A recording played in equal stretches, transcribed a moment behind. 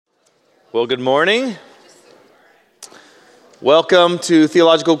Well, good morning. Welcome to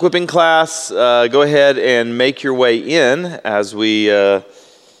Theological Equipping class. Go ahead and make your way in as we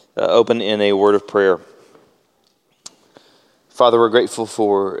open in a word of prayer. Father, we're grateful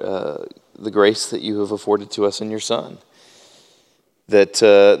for the grace that you have afforded to us in your Son, that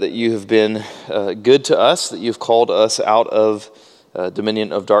you have been good to us, that you've called us out of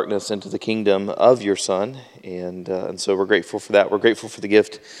dominion of darkness into the kingdom of your Son, and so we're grateful for that. We're grateful for the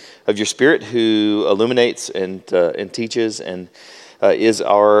gift of your Spirit who illuminates and teaches and is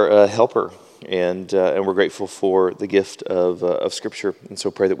our helper, and we're grateful for the gift of Scripture, and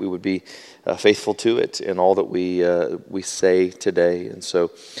so pray that we would be faithful to it in all that we say today, and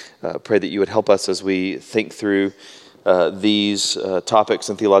so pray that you would help us as we think through these topics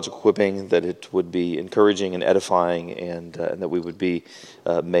in theological equipping, that it would be encouraging and edifying, and that we would be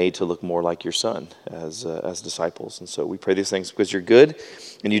made to look more like your Son as disciples. And so we pray these things because you're good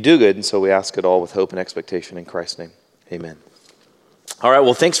and you do good, and so we ask it all with hope and expectation in Christ's name. Amen. All right,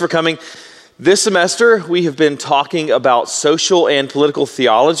 well, thanks for coming. This semester, we have been talking about social and political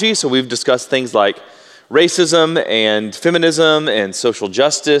theology, so we've discussed things like racism and feminism and social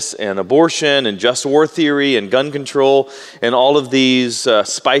justice and abortion and just war theory and gun control and all of these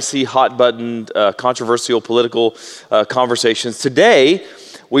spicy, hot-buttoned, controversial political conversations. Today,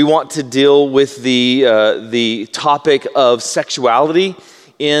 we want to deal with the topic of sexuality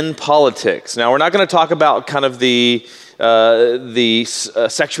in politics. Now, we're not going to talk about kind of the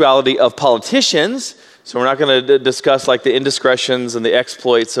sexuality of politicians. So we're not going to discuss like the indiscretions and the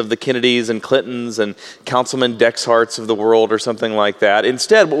exploits of the Kennedys and Clintons and Councilman Dexharts of the world or something like that.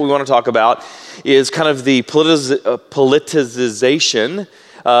 Instead, what we want to talk about is kind of the politicization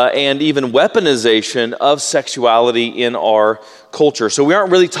and even weaponization of sexuality in our culture. So we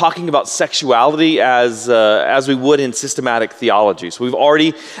aren't really talking about sexuality as we would in systematic theology. So we've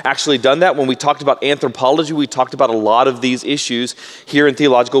already actually done that. When we talked about anthropology, we talked about a lot of these issues here in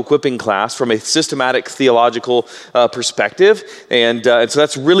Theological Equipping class from a systematic theological perspective. And so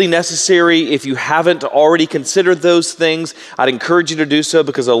that's really necessary. If you haven't already considered those things, I'd encourage you to do so,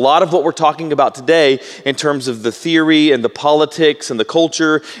 because a lot of what we're talking about today in terms of the theory and the politics and the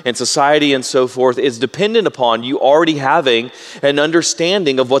culture and society and so forth is dependent upon you already having an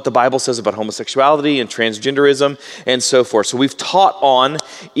understanding of what the Bible says about homosexuality and transgenderism and so forth. So we've taught on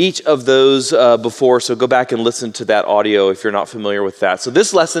each of those before, so go back and listen to that audio if you're not familiar with that. So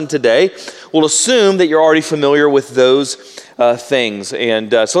this lesson today will assume that you're already familiar with those things.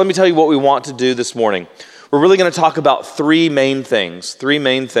 And so let me tell you what we want to do this morning. We're really going to talk about three main things.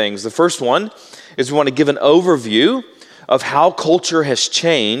 The first one is we want to give an overview of how culture has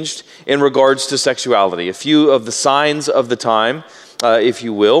changed in regards to sexuality. A few of the signs of the time, if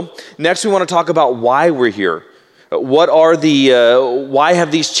you will. Next, we want to talk about why we're here. What are why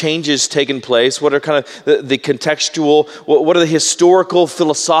have these changes taken place? What are kind of the contextual, what are the historical,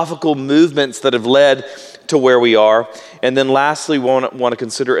 philosophical movements that have led to where we are? And then lastly, we want to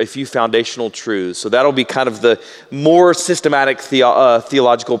consider a few foundational truths. So that'll be kind of the more systematic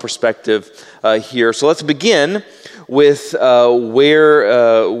theological perspective here. So let's begin with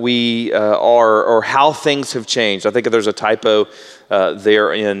where we are, or how things have changed. I think there's a typo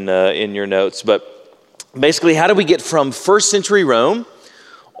there in your notes. But basically, how do we get from first century Rome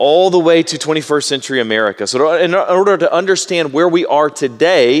all the way to 21st century America? So in order to understand where we are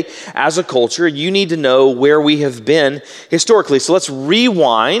today as a culture, you need to know where we have been historically. So let's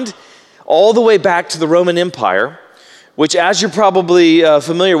rewind all the way back to the Roman Empire, which, as you're probably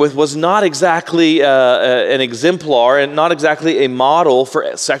familiar with, was not exactly an exemplar and not exactly a model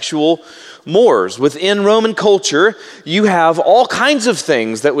for sexual mores. Within Roman culture, you have all kinds of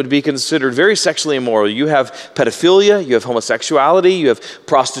things that would be considered very sexually immoral. You have pedophilia, you have homosexuality, you have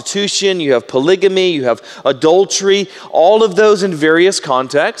prostitution, you have polygamy, you have adultery. All of those in various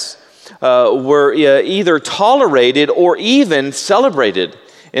contexts were either tolerated or even celebrated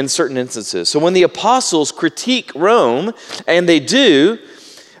in certain instances. So when the apostles critique Rome, and they do,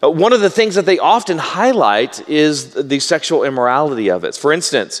 one of the things that they often highlight is the sexual immorality of it. For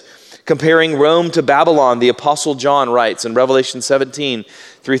instance, comparing Rome to Babylon, the apostle John writes in Revelation 17,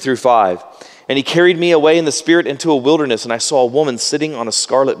 3-5, "And he carried me away in the spirit into a wilderness, and I saw a woman sitting on a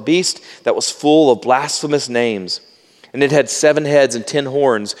scarlet beast that was full of blasphemous names. And it had 7 heads and 10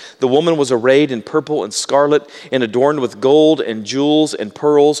 horns. The woman was arrayed in purple and scarlet and adorned with gold and jewels and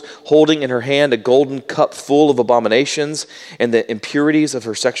pearls, holding in her hand a golden cup full of abominations and the impurities of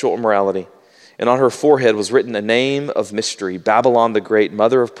her sexual immorality. And on her forehead was written a name of mystery, Babylon the Great,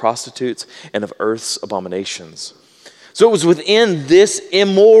 mother of prostitutes and of earth's abominations." So it was within this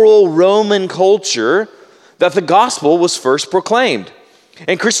immoral Roman culture that the gospel was first proclaimed.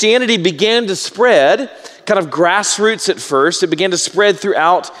 And Christianity began to spread, kind of grassroots at first. It began to spread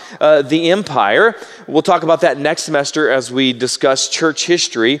throughout the empire. We'll talk about that next semester as we discuss church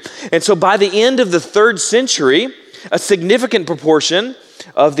history. And so by the end of the 3rd century, a significant proportion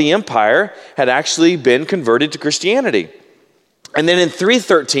of the empire had actually been converted to Christianity. And then in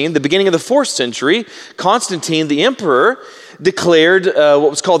 313, the beginning of the 4th century, Constantine, the emperor, declared what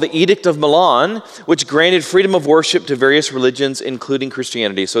was called the Edict of Milan, which granted freedom of worship to various religions, including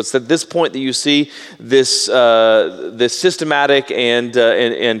Christianity. So it's at this point that you see this systematic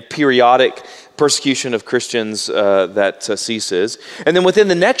and periodic persecution of Christians that ceases. And then within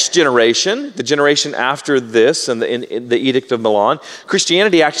the next generation, the generation after this and the Edict of Milan,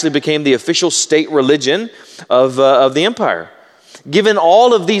 Christianity actually became the official state religion of the empire. Given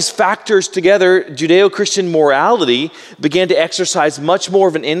all of these factors together, Judeo-Christian morality began to exercise much more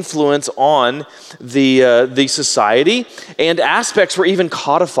of an influence on the society, and aspects were even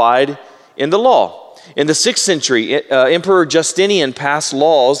codified in the law. In the 6th century, Emperor Justinian passed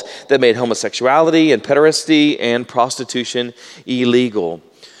laws that made homosexuality and pederasty and prostitution illegal.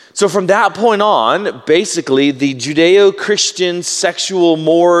 So from that point on, basically, the Judeo-Christian sexual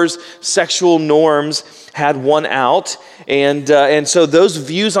mores, sexual norms had won out, and so those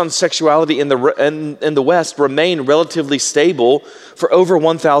views on sexuality in the West remained relatively stable for over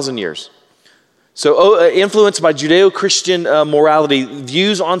 1,000 years. So influenced by Judeo-Christian morality,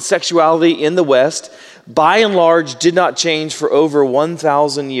 views on sexuality in the West, by and large, did not change for over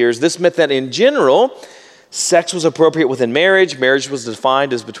 1,000 years. This meant that in general, sex was appropriate within marriage. Marriage was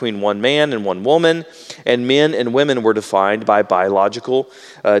defined as between one man and one woman, and men and women were defined by biological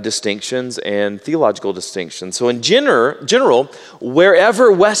distinctions and theological distinctions. So in general, wherever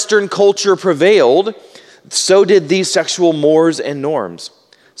Western culture prevailed, so did these sexual mores and norms.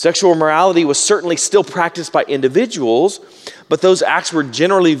 Sexual morality was certainly still practiced by individuals, but those acts were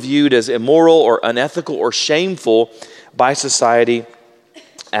generally viewed as immoral or unethical or shameful by society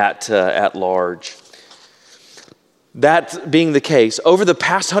at large. That being the case, over the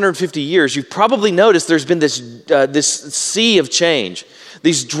past 150 years, you've probably noticed there's been this sea of change,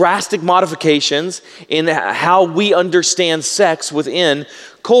 these drastic modifications in how we understand sex within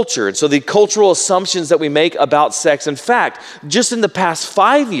culture. And so the cultural assumptions that we make about sex, in fact, just in the past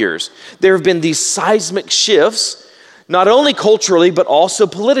 5 years, there have been these seismic shifts, not only culturally, but also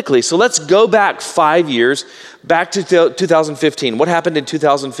politically. So let's go back 5 years, back to 2015. What happened in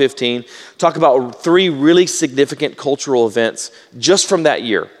 2015? Talk about 3 really significant cultural events just from that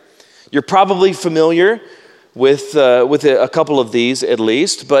year. You're probably familiar with a couple of these at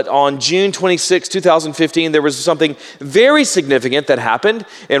least, but on June 26, 2015, there was something very significant that happened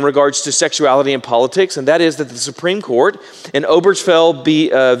in regards to sexuality and politics, and that is that the Supreme Court in Obergefell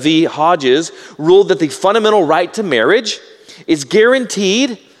v. Hodges ruled that the fundamental right to marriage is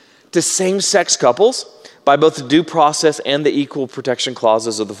guaranteed to same-sex couples by both the due process and the equal protection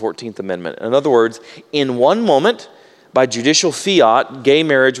clauses of the 14th Amendment. In other words, in one moment, by judicial fiat, gay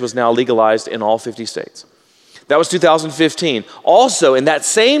marriage was now legalized in all 50 states. That was 2015. Also, in that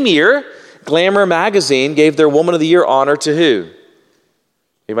same year, Glamour magazine gave their Woman of the Year honor to who?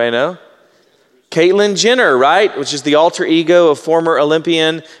 Anybody know? Caitlyn Jenner, right? Which is the alter ego of former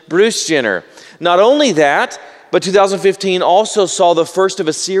Olympian Bruce Jenner. Not only that, but 2015 also saw the first of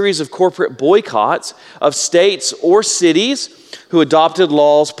a series of corporate boycotts of states or cities who adopted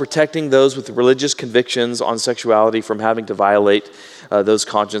laws protecting those with religious convictions on sexuality from having to violate those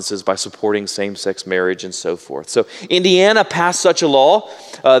consciences by supporting same-sex marriage and so forth. So Indiana passed such a law.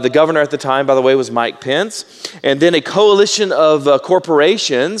 The governor at the time, by the way, was Mike Pence. And then a coalition of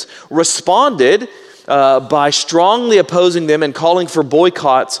corporations responded by strongly opposing them and calling for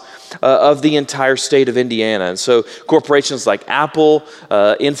boycotts of the entire state of Indiana. And so corporations like Apple,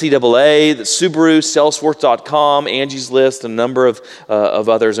 NCAA, the Subaru, Salesforce.com, Angie's List, a number of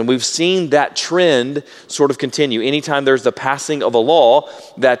others. And we've seen that trend sort of continue. Anytime there's the passing of a law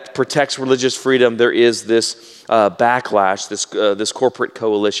that protects religious freedom, there is this backlash, this corporate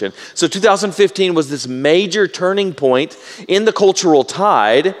coalition. So 2015 was this major turning point in the cultural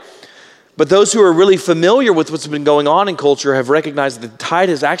tide. But those who are really familiar with what's been going on in culture have recognized that the tide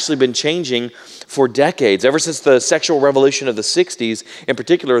has actually been changing for decades. Ever since the sexual revolution of the 60s, in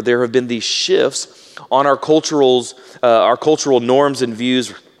particular, there have been these shifts on our cultural norms and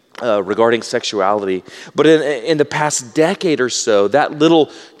views regarding sexuality. But in the past decade or so, that little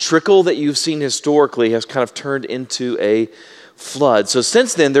trickle that you've seen historically has kind of turned into a flood. So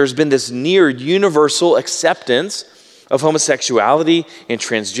since then, there's been this near universal acceptance of homosexuality and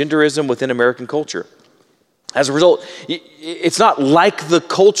transgenderism within American culture. As a result, it's not like the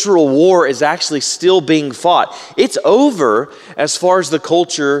cultural war is actually still being fought. It's over as far as the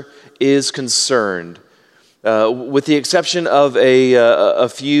culture is concerned. With the exception of a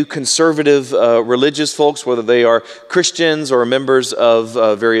few conservative religious folks, whether they are Christians or members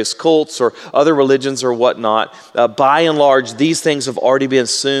of various cults or other religions or whatnot, by and large, these things have already been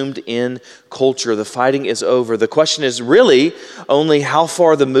assumed in culture. The fighting is over. The question is really only how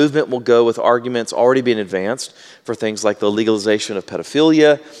far the movement will go, with arguments already being advanced for things like the legalization of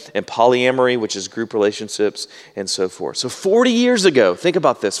pedophilia and polyamory, which is group relationships, and so forth. So 40 years ago, think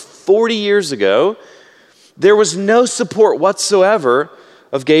about this, 40 years ago, there was no support whatsoever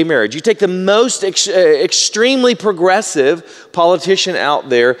of gay marriage. You take the most extremely progressive politician out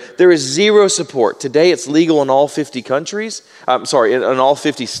there, there is zero support. Today it's legal in all 50 countries, in all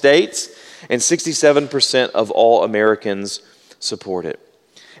 50 states, and 67% of all Americans support it.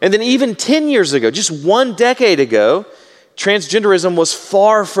 And then even 10 years ago, just one decade ago, transgenderism was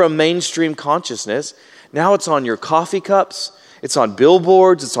far from mainstream consciousness. Now it's on your coffee cups, it's on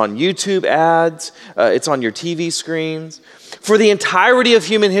billboards, it's on YouTube ads, it's on your TV screens. For the entirety of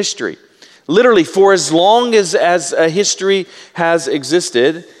human history, literally for as long as history has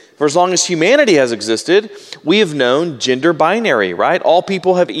existed, for as long as humanity has existed, we have known gender binary, right? All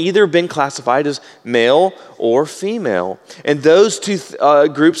people have either been classified as male or female. And those two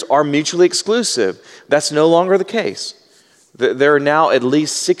groups are mutually exclusive. That's no longer the case. There are now at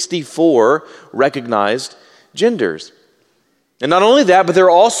least 64 recognized genders. And not only that, but there are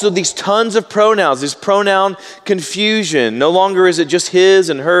also these tons of pronouns, this pronoun confusion. No longer is it just his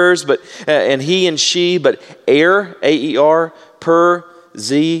and hers, and he and she, but er, A-E-R, per,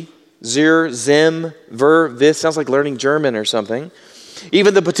 sie, zir, zim, ver, vis. Sounds like learning German or something.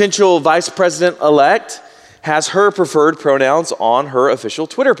 Even the potential vice president-elect has her preferred pronouns on her official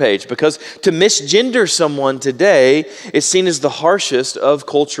Twitter page, because to misgender someone today is seen as the harshest of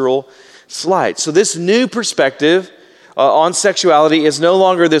cultural slights. So this new perspective on sexuality is no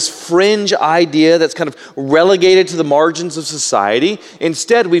longer this fringe idea that's kind of relegated to the margins of society.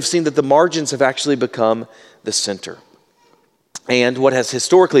 Instead, we've seen that the margins have actually become the center. And what has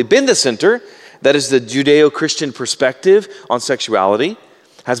historically been the center, that is the Judeo-Christian perspective on sexuality,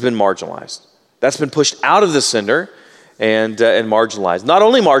 has been marginalized. That's been pushed out of the center and marginalized. Not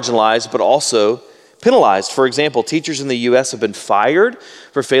only marginalized, but also penalized. For example, teachers in the U.S. have been fired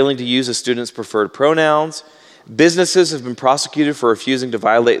for failing to use a student's preferred pronouns. Businesses have been prosecuted for refusing to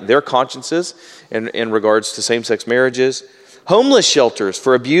violate their consciences in regards to same-sex marriages. Homeless shelters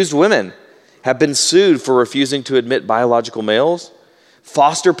for abused women have been sued for refusing to admit biological males.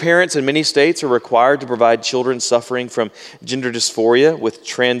 Foster parents in many states are required to provide children suffering from gender dysphoria with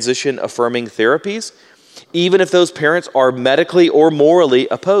transition-affirming therapies, even if those parents are medically or morally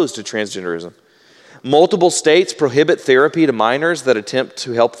opposed to transgenderism. Multiple states prohibit therapy to minors that attempt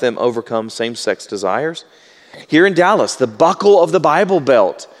to help them overcome same-sex desires. Here in Dallas, the buckle of the Bible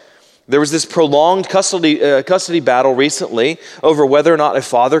Belt, there was this prolonged custody battle recently over whether or not a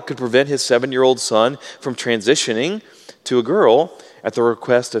father could prevent his 7-year-old son from transitioning to a girl at the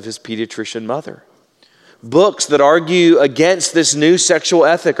request of his pediatrician mother. Books that argue against this new sexual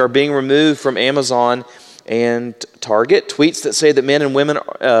ethic are being removed from Amazon and Target. Tweets that say that men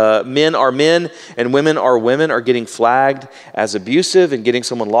are men and women are women are getting flagged as abusive and getting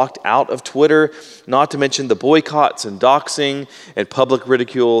someone locked out of Twitter, not to mention the boycotts and doxing and public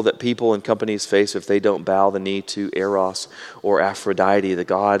ridicule that people and companies face if they don't bow the knee to Eros or Aphrodite, the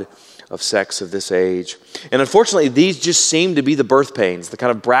god of sex of this age. And unfortunately, these just seem to be the birth pains, the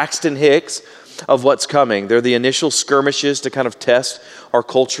kind of Braxton Hicks of what's coming. They're the initial skirmishes to kind of test our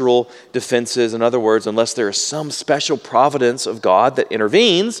cultural defenses. In other words, unless there is some special providence of God that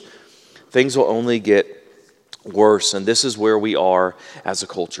intervenes, things will only get worse. And this is where we are as a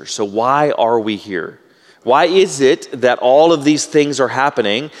culture. So why are we here? Why is it that all of these things are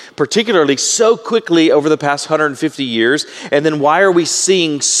happening, particularly so quickly over the past 150 years? And then why are we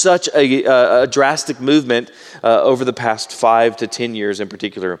seeing such a drastic movement over the past 5 to 10 years in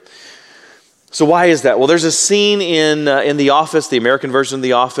particular? So why is that? Well, there's a scene in The Office, the American version of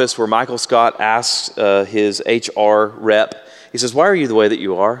The Office, where Michael Scott asks his HR rep, he says, "Why are you the way that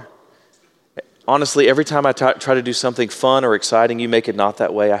you are? Honestly, every time I try to do something fun or exciting, you make it not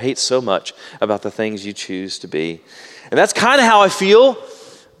that way. I hate so much about the things you choose to be." And that's kind of how I feel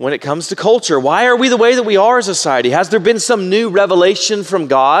when it comes to culture. Why are we the way that we are as a society? Has there been some new revelation from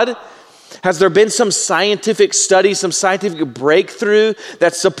God? Has there been some scientific study, some scientific breakthrough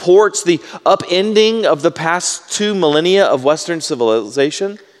that supports the upending of the past 2 millennia of Western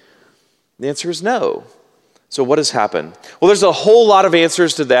civilization? The answer is no. So what has happened? Well, there's a whole lot of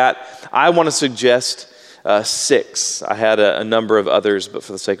answers to that. I want to suggest Six. I had a number of others, but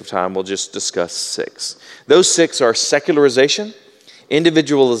for the sake of time, we'll just discuss six. Those six are secularization,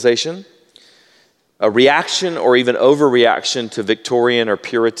 individualization, a reaction or even overreaction to Victorian or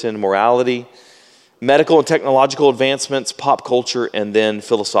Puritan morality, medical and technological advancements, pop culture, and then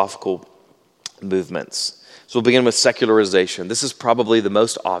philosophical movements. So we'll begin with secularization. This is probably the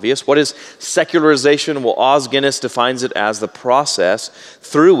most obvious. What is secularization? Well, Os Guinness defines it as the process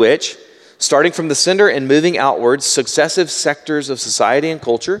through which, starting from the center and moving outwards, successive sectors of society and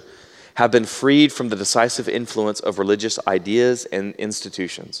culture have been freed from the decisive influence of religious ideas and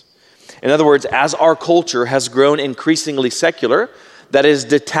institutions. In other words, as our culture has grown increasingly secular, that is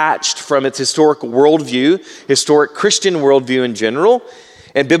detached from its historic worldview, historic Christian worldview in general,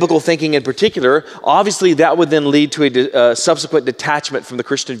 and biblical thinking in particular, obviously that would then lead to a subsequent detachment from the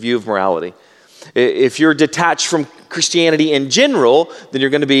Christian view of morality. If you're detached from Christianity in general, then you're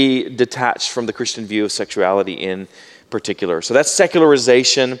going to be detached from the Christian view of sexuality in particular. So that's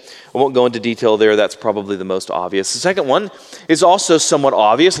secularization. I won't go into detail there. That's probably the most obvious. The second one is also somewhat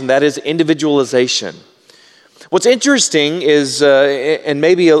obvious, and that is individualization. What's interesting is, and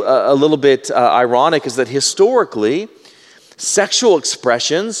maybe a little bit ironic, is that historically, sexual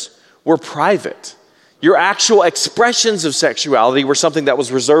expressions were private. Your actual expressions of sexuality were something that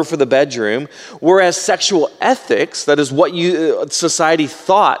was reserved for the bedroom, whereas sexual ethics, that is what society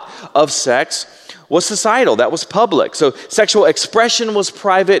thought of sex, was societal. That was public. So sexual expression was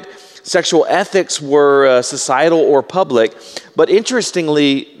private. Sexual ethics were societal or public. But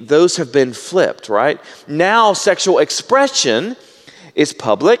interestingly, those have been flipped, right? Now sexual expression is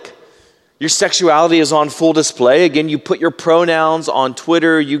public. Your sexuality is on full display. Again, you put your pronouns on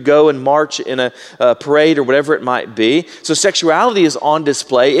Twitter, you go and march in a parade or whatever it might be. So sexuality is on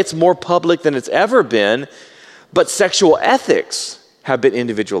display. It's more public than it's ever been, but sexual ethics have been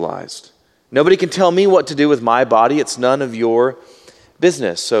individualized. Nobody can tell me what to do with my body. It's none of your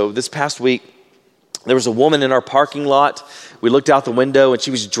business. So this past week, there was a woman in our parking lot. We looked out the window and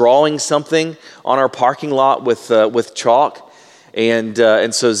she was drawing something on our parking lot with chalk. And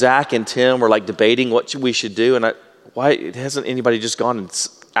so Zach and Tim were like debating what we should do. And why hasn't anybody just gone and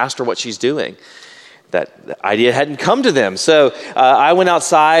asked her what she's doing? That idea hadn't come to them. So I went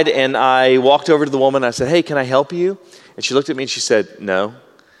outside and I walked over to the woman. And I said, "Hey, can I help you?" And she looked at me and she said, "No."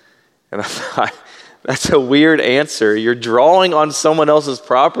 And I thought, that's a weird answer. You're drawing on someone else's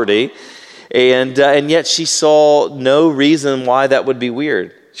property. And yet she saw no reason why that would be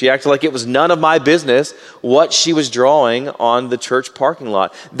weird. She acted like it was none of my business what she was drawing on the church parking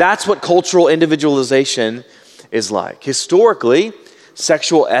lot. That's what cultural individualization is like. Historically,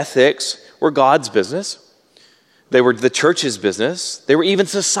 sexual ethics were God's business. They were the church's business. They were even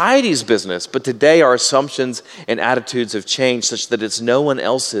society's business. But today our assumptions and attitudes have changed such that it's no one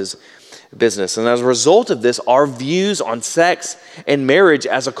else's business. And as a result of this, our views on sex and marriage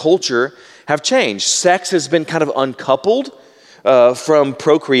as a culture have changed. Sex has been kind of uncoupled from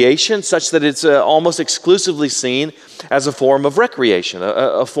procreation, such that it's almost exclusively seen as a form of recreation,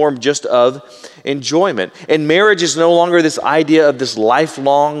 a form just of enjoyment. And marriage is no longer this idea of this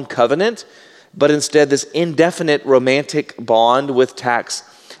lifelong covenant, but instead this indefinite romantic bond with tax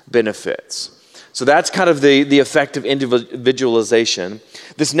benefits. So that's kind of the effect of individualization.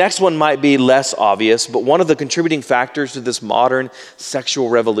 This next one might be less obvious, but one of the contributing factors to this modern sexual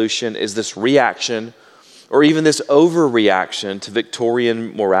revolution is this reaction or even this overreaction to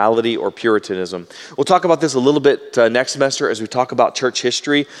Victorian morality or Puritanism. We'll talk about this a little bit next semester as we talk about church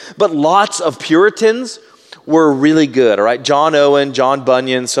history, but lots of Puritans were really good, all right? John Owen, John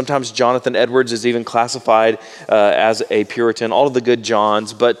Bunyan, sometimes Jonathan Edwards is even classified as a Puritan, all of the good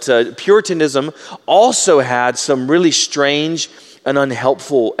Johns. But Puritanism also had some really strange and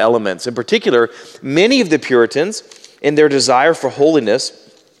unhelpful elements. In particular, many of the Puritans, in their desire for holiness,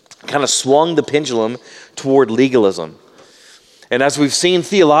 kind of swung the pendulum toward legalism. And as we've seen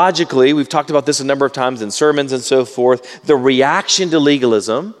theologically, we've talked about this a number of times in sermons and so forth, the reaction to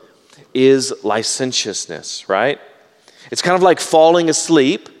legalism is licentiousness, right? It's kind of like falling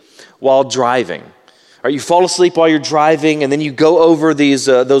asleep while driving. Right, you fall asleep while you're driving, and then you go over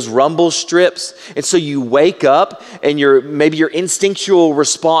those rumble strips, and so you wake up, and maybe your instinctual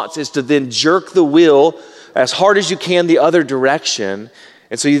response is to then jerk the wheel as hard as you can the other direction,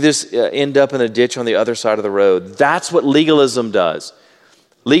 and so you just end up in a ditch on the other side of the road. That's what legalism does.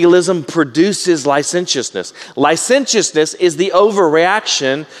 Legalism produces licentiousness. Licentiousness is the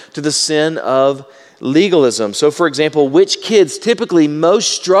overreaction to the sin of legalism. So, for example, which kids typically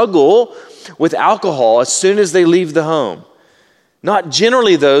most struggle with alcohol as soon as they leave the home? Not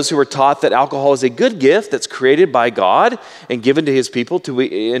generally those who were taught that alcohol is a good gift that's created by God and given to his people to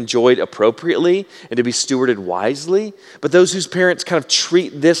be enjoyed appropriately and to be stewarded wisely, but those whose parents kind of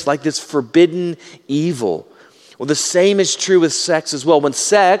treat this like this forbidden evil. Well, the same is true with sex as well. When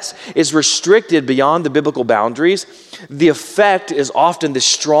sex is restricted beyond the biblical boundaries, the effect is often this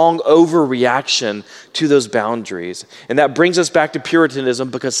strong overreaction to those boundaries. And that brings us back to Puritanism,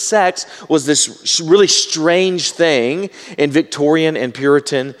 because sex was this really strange thing in Victorian and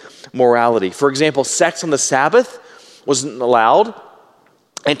Puritan morality. For example, sex on the Sabbath wasn't allowed,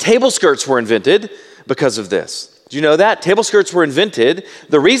 and table skirts were invented because of this. Do you know that? Table skirts were invented.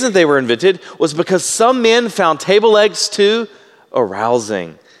 The reason they were invented was because some men found table legs too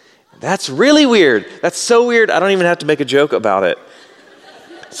arousing. That's really weird. That's so weird, I don't even have to make a joke about it.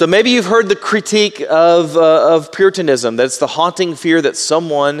 So maybe you've heard the critique of Puritanism, that it's the haunting fear that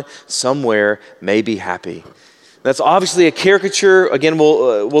someone somewhere may be happy. That's obviously a caricature. Again,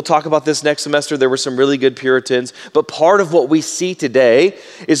 we'll talk about this next semester. There were some really good Puritans. But part of what we see today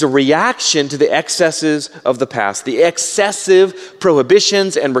is a reaction to the excesses of the past, the excessive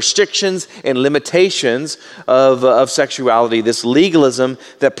prohibitions and restrictions and limitations of sexuality, this legalism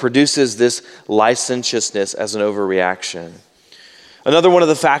that produces this licentiousness as an overreaction. Another one of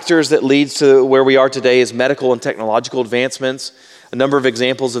the factors that leads to where we are today is medical and technological advancements. A number of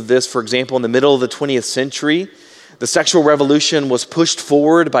examples of this. For example, in the middle of the 20th century, the sexual revolution was pushed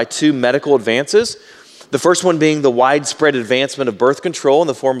forward by two medical advances. The first one being the widespread advancement of birth control in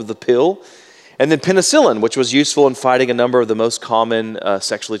the form of the pill, and then penicillin, which was useful in fighting a number of the most common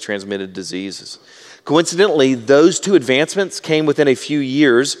sexually transmitted diseases. Coincidentally, those two advancements came within a few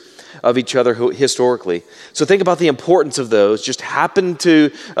years of each other historically. So think about the importance of those, just happened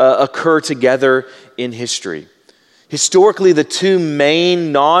to occur together in history. Historically, the two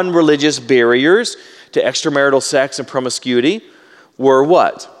main non-religious barriers to extramarital sex and promiscuity were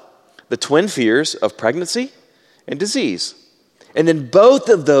what? The twin fears of pregnancy and disease. And then both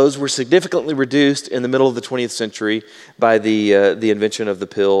of those were significantly reduced in the middle of the 20th century by the invention of the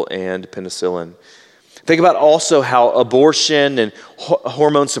pill and penicillin. Think about also how abortion and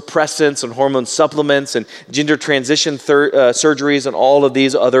hormone suppressants and hormone supplements and gender transition surgeries and all of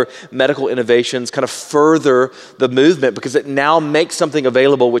these other medical innovations kind of further the movement, because it now makes something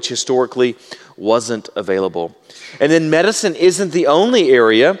available which historically wasn't available. And then medicine isn't the only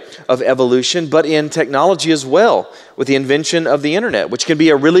area of evolution, but in technology as well, with the invention of the internet, which can be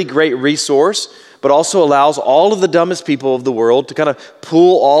a really great resource, but also allows all of the dumbest people of the world to kind of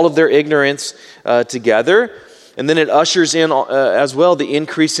pool all of their ignorance together. And then it ushers in as well the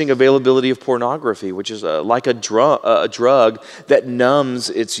increasing availability of pornography, which is like a drug that numbs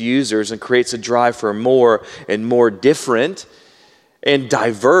its users and creates a drive for more and more different and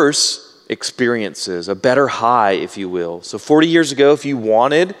diverse experiences, a better high, if you will. So 40 years ago, if you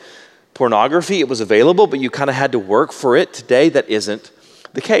wanted pornography, it was available, but you kind of had to work for it. Today, that isn't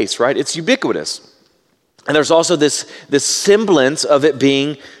the case, right? It's ubiquitous. And there's also this semblance of it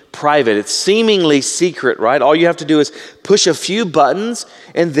being private. It's seemingly secret, right? All you have to do is push a few buttons,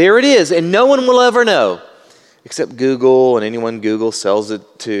 and there it is, and no one will ever know, except Google and anyone Google sells it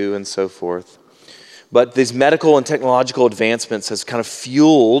to and so forth. But these medical and technological advancements has kind of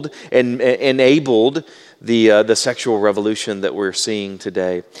fueled and enabled the sexual revolution that we're seeing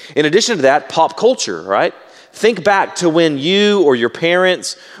today. In addition to that, pop culture, right? Think back to when you or your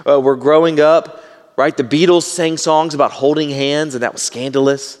parents were growing up, right? The Beatles sang songs about holding hands, and that was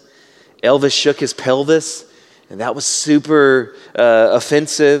scandalous. Elvis shook his pelvis, and that was super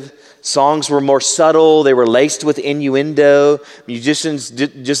offensive. Songs were more subtle. They were laced with innuendo. Musicians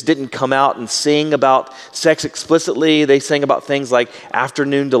just didn't come out and sing about sex explicitly. They sang about things like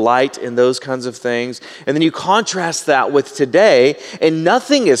afternoon delight and those kinds of things. And then you contrast that with today, and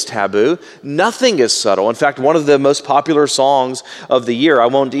nothing is taboo. Nothing is subtle. In fact, one of the most popular songs of the year, I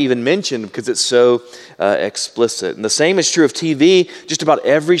won't even mention because it's so explicit. And the same is true of TV. Just about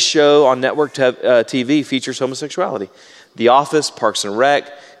every show on network TV features homosexuality. The Office, Parks and Rec,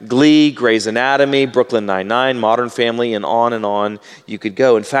 Glee, Grey's Anatomy, Brooklyn Nine-Nine, Modern Family, and on you could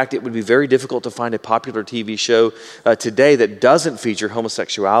go. In fact, it would be very difficult to find a popular TV show today that doesn't feature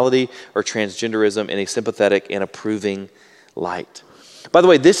homosexuality or transgenderism in a sympathetic and approving light. By the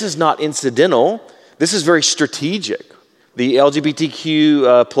way, this is not incidental. This is very strategic. The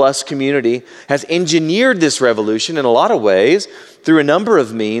LGBTQ plus community has engineered this revolution in a lot of ways through a number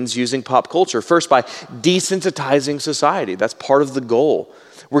of means using pop culture. First, by desensitizing society. That's part of the goal.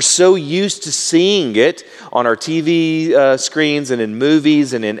 We're so used to seeing it on our TV screens and in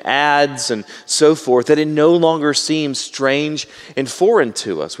movies and in ads and so forth that it no longer seems strange and foreign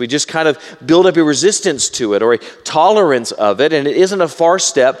to us. We just kind of build up a resistance to it or a tolerance of it, and it isn't a far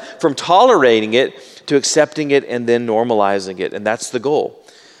step from tolerating it to accepting it and then normalizing it, and that's the goal.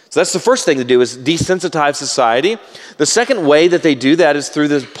 So that's the first thing to do, is desensitize society. The second way that they do that is through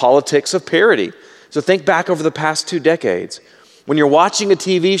the politics of parody. So think back over the past 2 decades. When you're watching a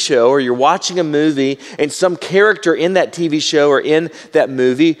TV show or you're watching a movie and some character in that TV show or in that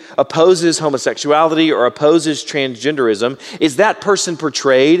movie opposes homosexuality or opposes transgenderism, is that person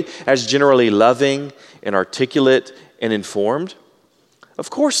portrayed as generally loving and articulate and informed? Of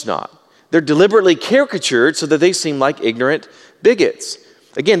course not. They're deliberately caricatured so that they seem like ignorant bigots.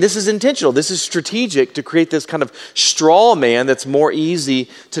 Again, this is intentional. This is strategic to create this kind of straw man that's more easy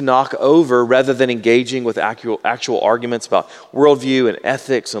to knock over rather than engaging with actual arguments about worldview and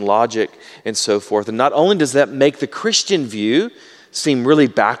ethics and logic and so forth. And not only does that make the Christian view seem really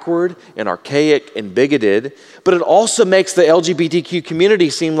backward and archaic and bigoted, but it also makes the LGBTQ community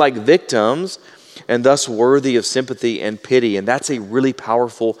seem like victims and thus worthy of sympathy and pity. And that's a really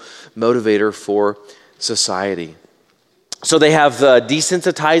powerful motivator for society. So they have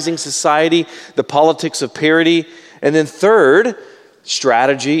desensitizing society, the politics of parody, and then third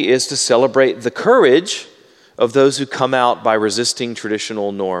strategy is to celebrate the courage of those who come out by resisting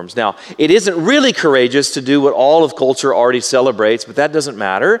traditional norms. Now, it isn't really courageous to do what all of culture already celebrates, but that doesn't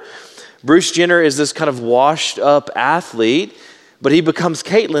matter. Bruce Jenner is this kind of washed up athlete, but he becomes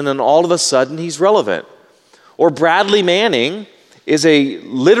Caitlyn and all of a sudden he's relevant. Or Bradley Manning is a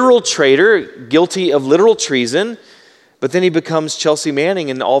literal traitor, guilty of literal treason, but then he becomes Chelsea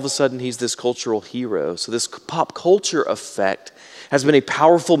Manning, and all of a sudden he's this cultural hero. So this pop culture effect has been a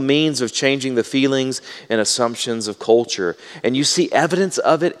powerful means of changing the feelings and assumptions of culture. And you see evidence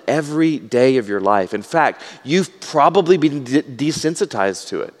of it every day of your life. In fact, you've probably been desensitized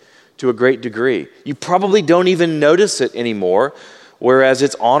to it to a great degree. You probably don't even notice it anymore, whereas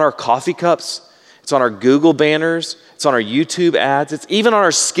it's on our coffee cups, it's on our Google banners, it's on our YouTube ads, it's even on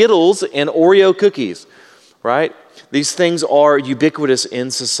our Skittles and Oreo cookies, right? These things are ubiquitous in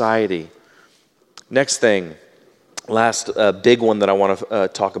society. Next thing, last big one that I want to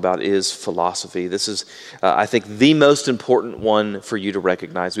talk about is philosophy. This is, I think, the most important one for you to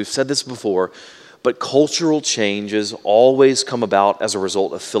recognize. We've said this before, but cultural changes always come about as a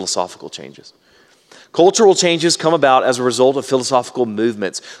result of philosophical changes. Cultural changes come about as a result of philosophical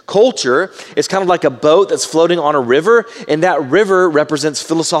movements. Culture is kind of like a boat that's floating on a river, and that river represents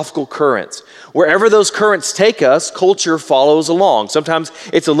philosophical currents. Wherever those currents take us, culture follows along. Sometimes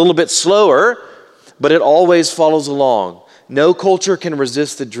it's a little bit slower, but it always follows along. No culture can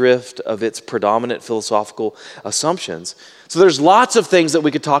resist the drift of its predominant philosophical assumptions. So there's lots of things that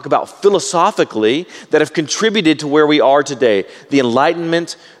we could talk about philosophically that have contributed to where we are today. The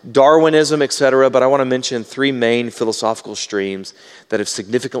Enlightenment, Darwinism, etc. But I want to mention 3 main philosophical streams that have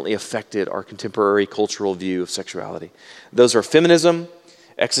significantly affected our contemporary cultural view of sexuality. Those are feminism,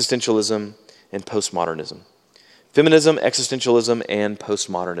 existentialism, and postmodernism. Feminism, existentialism, and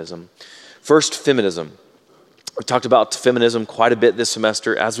postmodernism. First, feminism. We've talked about feminism quite a bit this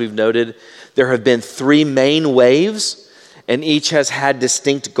semester. As we've noted, there have been 3 main waves, and each has had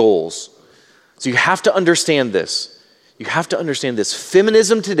distinct goals. So you have to understand this. You have to understand this.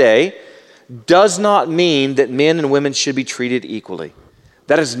 Feminism today does not mean that men and women should be treated equally.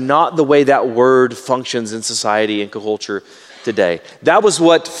 That is not the way that word functions in society and culture today. That was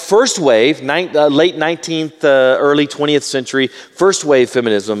what first wave, late 19th, early 20th century, first wave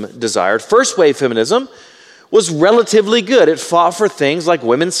feminism desired. First wave feminism was relatively good. It fought for things like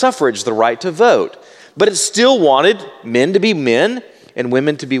women's suffrage, the right to vote. But it still wanted men to be men and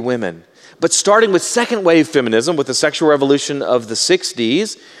women to be women. But starting with second wave feminism, with the sexual revolution of the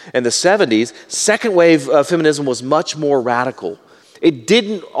 60s and the 70s, second wave feminism was much more radical. It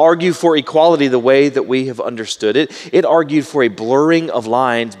didn't argue for equality the way that we have understood it. It argued for a blurring of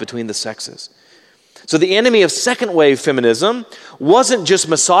lines between the sexes. So the enemy of second wave feminism wasn't just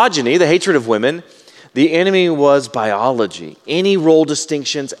misogyny, the hatred of women. The enemy was biology, any role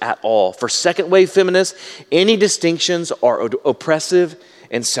distinctions at all. For second wave feminists, any distinctions are oppressive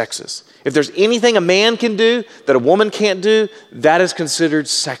and sexist. If there's anything a man can do that a woman can't do, that is considered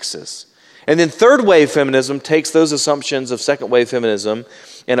sexist. And then third wave feminism takes those assumptions of second wave feminism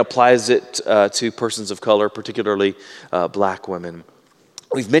and applies it to persons of color, particularly black women.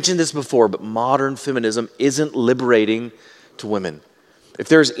 We've mentioned this before, but modern feminism isn't liberating to women. If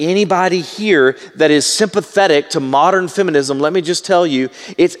there's anybody here that is sympathetic to modern feminism, let me just tell you,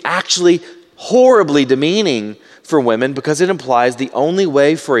 it's actually horribly demeaning for women because it implies the only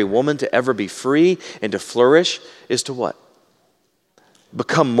way for a woman to ever be free and to flourish is to what?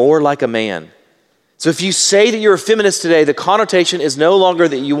 Become more like a man. So if you say that you're a feminist today, the connotation is no longer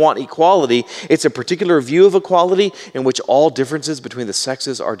that you want equality. It's a particular view of equality in which all differences between the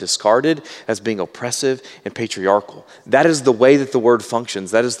sexes are discarded as being oppressive and patriarchal. That is the way that the word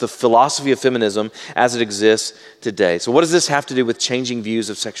functions. That is the philosophy of feminism as it exists today. So what does this have to do with changing views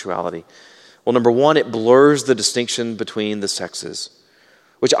of sexuality? Well, number one, it blurs the distinction between the sexes,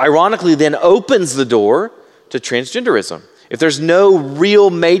 which ironically then opens the door to transgenderism. If there's no real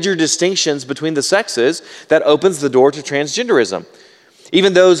major distinctions between the sexes, that opens the door to transgenderism.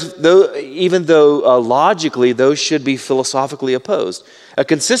 Even though logically those should be philosophically opposed. A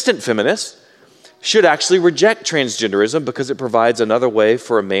consistent feminist should actually reject transgenderism because it provides another way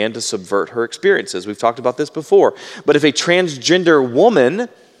for a man to subvert her experiences. We've talked about this before. But if a transgender woman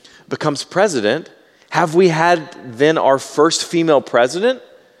becomes president, have we had then our first female president?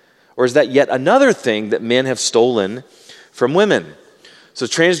 Or is that yet another thing that men have stolen from women? So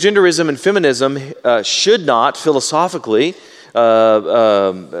transgenderism and feminism should not philosophically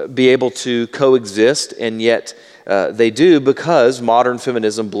be able to coexist, and yet they do because modern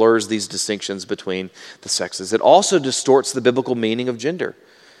feminism blurs these distinctions between the sexes. It also distorts the biblical meaning of gender.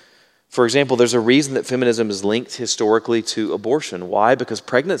 For example, there's a reason that feminism is linked historically to abortion. Why? Because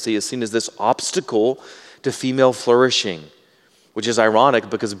pregnancy is seen as this obstacle to female flourishing, which is ironic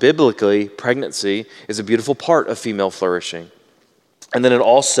because biblically, pregnancy is a beautiful part of female flourishing. And then it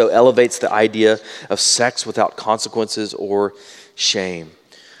also elevates the idea of sex without consequences or shame.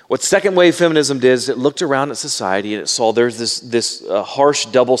 What second wave feminism did is it looked around at society and it saw there's this harsh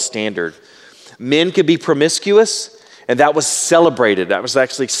double standard. Men could be promiscuous, and that was celebrated. That was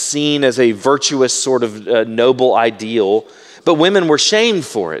actually seen as a virtuous sort of noble ideal, but women were shamed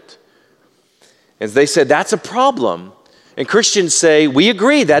for it. And they said, that's a problem. And Christians say, we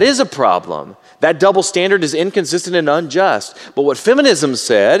agree, that is a problem. That double standard is inconsistent and unjust. But what feminism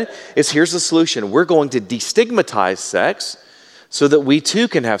said is, here's the solution. We're going to destigmatize sex so that we too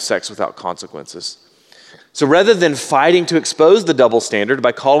can have sex without consequences. So rather than fighting to expose the double standard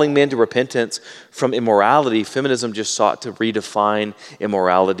by calling men to repentance from immorality, feminism just sought to redefine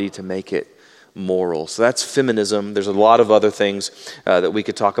immorality to make it moral. So that's feminism. There's a lot of other things that we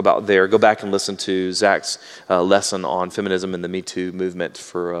could talk about there. Go back and listen to Zach's lesson on feminism and the Me Too movement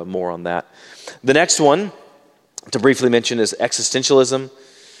for more on that. The next one to briefly mention is existentialism.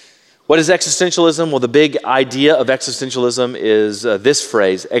 What is existentialism? Well, the big idea of existentialism is this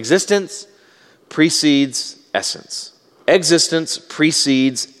phrase: existence precedes essence. Existence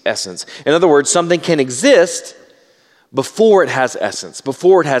precedes essence. In other words, something can exist before it has essence,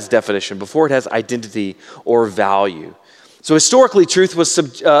 before it has definition, before it has identity or value. So historically, truth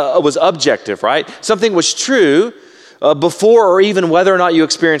was objective, right? Something was true before or even whether or not you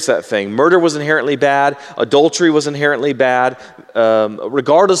experienced that thing. Murder was inherently bad. Adultery was inherently bad,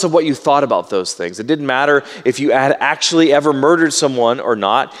 regardless of what you thought about those things. It didn't matter if you had actually ever murdered someone or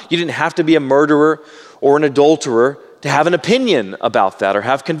not. You didn't have to be a murderer or an adulterer to have an opinion about that or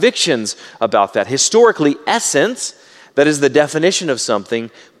have convictions about that. Historically, essence, that is the definition of something,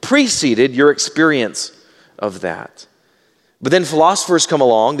 preceded your experience of that. But then philosophers come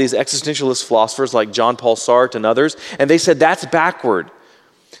along, these existentialist philosophers like Jean-Paul Sartre and others, and they said that's backward.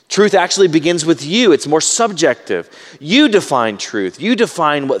 Truth actually begins with you. It's more subjective. You define truth. You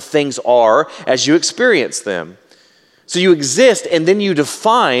define what things are as you experience them. So you exist and then you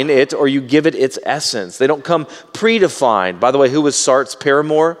define it or you give it its essence. They don't come predefined. By the way, who was Sartre's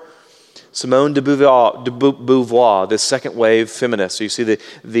paramour? Simone de Beauvoir, this second wave feminist. So you see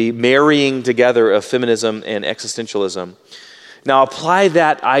the marrying together of feminism and existentialism. Now apply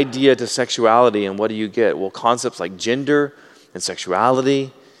that idea to sexuality and what do you get? Well, concepts like gender and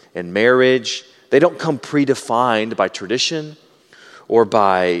sexuality and marriage, they don't come predefined by tradition or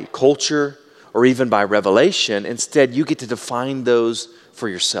by culture or even by revelation. Instead, you get to define those for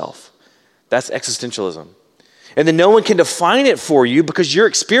yourself. That's existentialism. And then no one can define it for you because your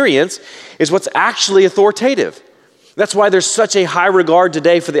experience is what's actually authoritative. That's why there's such a high regard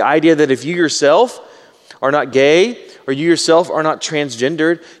today for the idea that if you yourself are not gay or you yourself are not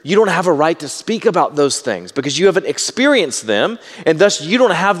transgendered, you don't have a right to speak about those things because you haven't experienced them, and thus you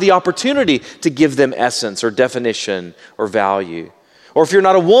don't have the opportunity to give them essence or definition or value. Or if you're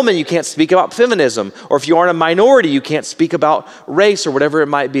not a woman, you can't speak about feminism. Or if you aren't a minority, you can't speak about race or whatever it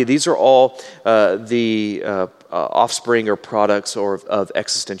might be. These are all the offspring or products of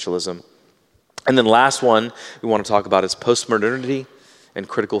existentialism. And then last one we want to talk about is postmodernity and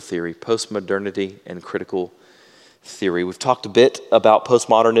critical theory. Postmodernity and critical theory. We've talked a bit about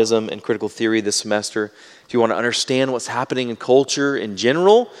postmodernism and critical theory this semester. If you want to understand what's happening in culture in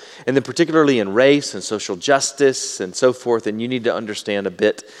general, and then particularly in race and social justice and so forth, then you need to understand a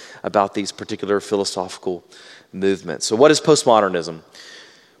bit about these particular philosophical movements. So what is postmodernism?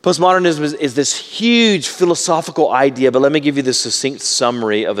 Postmodernism is this huge philosophical idea, but let me give you the succinct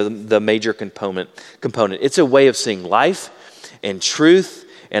summary of the major component. It's a way of seeing life and truth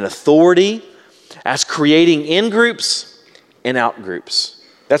and authority as creating in-groups and out-groups.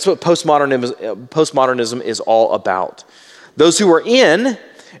 That's what postmodernism is all about. Those who are in,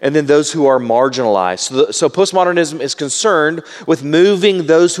 and then those who are marginalized. So postmodernism is concerned with moving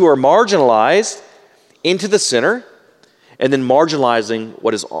those who are marginalized into the center, and then marginalizing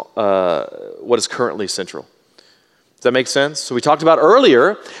what is currently central. Does that make sense? So we talked about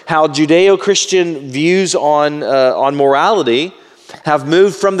earlier how Judeo-Christian views on morality have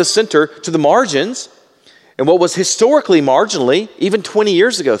moved from the center to the margins. And what was historically marginally, even 20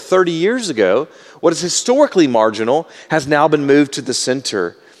 years ago, 30 years ago, what is historically marginal has now been moved to the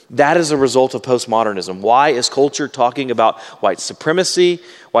center. That is a result of postmodernism. Why is culture talking about white supremacy?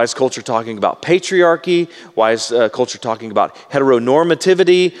 Why is culture talking about patriarchy? Why is culture talking about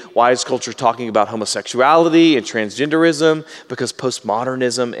heteronormativity? Why is culture talking about homosexuality and transgenderism? Because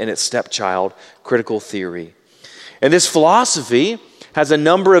postmodernism and its stepchild, critical theory. And this philosophy has a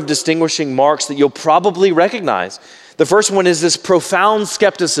number of distinguishing marks that you'll probably recognize. The first one is this profound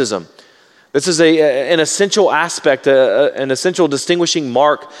skepticism. This is an essential aspect, an essential distinguishing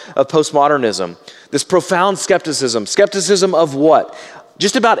mark of postmodernism. This profound skepticism. Skepticism of what?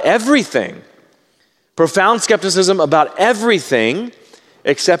 Just about everything. Profound skepticism about everything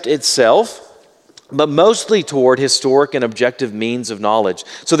except itself, but mostly toward historic and objective means of knowledge.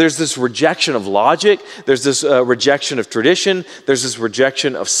 So there's this rejection of logic, there's this rejection of tradition, there's this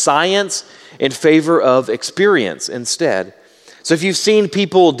rejection of science in favor of experience instead. So if you've seen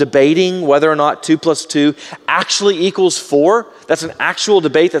people debating whether or not 2 + 2 actually equals 4, that's an actual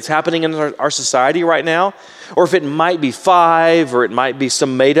debate that's happening in our society right now, or if it might be 5, or it might be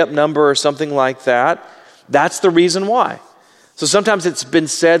some made-up number or something like that, that's the reason why. So sometimes it's been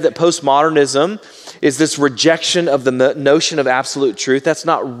said that postmodernism is this rejection of the notion of absolute truth. That's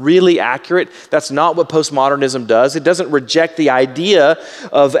not really accurate. That's not what postmodernism does. It doesn't reject the idea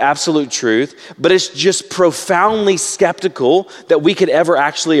of absolute truth, but it's just profoundly skeptical that we could ever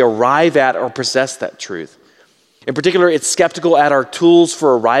actually arrive at or possess that truth. In particular, it's skeptical at our tools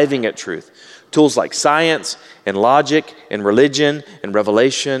for arriving at truth. Tools like science and logic and religion and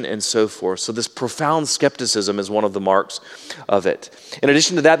revelation and so forth. So this profound skepticism is one of the marks of it. In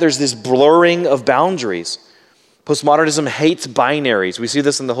addition to that, there's this blurring of boundaries. Postmodernism hates binaries. We see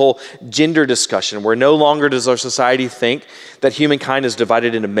this in the whole gender discussion, where no longer does our society think that humankind is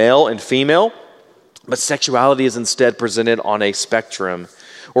divided into male and female, but sexuality is instead presented on a spectrum.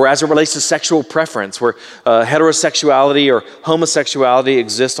 Or as it relates to sexual preference, where heterosexuality or homosexuality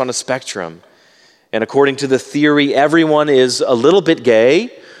exists on a spectrum. And according to the theory, everyone is a little bit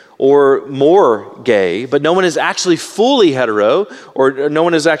gay or more gay, but no one is actually fully hetero or no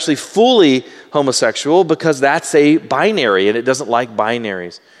one is actually fully homosexual, because that's a binary and it doesn't like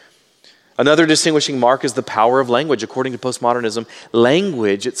binaries. Another distinguishing mark is the power of language. According to postmodernism,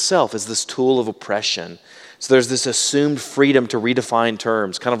 language itself is this tool of oppression. So there's this assumed freedom to redefine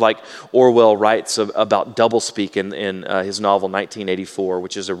terms, kind of like Orwell writes about doublespeak in his novel 1984,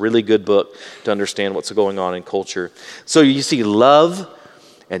 which is a really good book to understand what's going on in culture. So you see love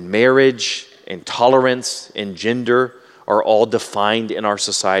and marriage and tolerance and gender are all defined in our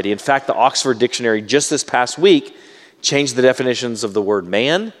society. In fact, the Oxford Dictionary just this past week changed the definitions of the word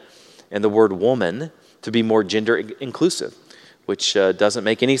man and the word woman to be more gender inclusive, which doesn't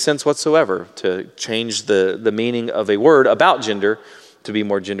make any sense whatsoever to change the meaning of a word about gender to be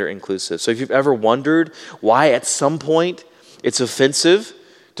more gender inclusive. So if you've ever wondered why at some point it's offensive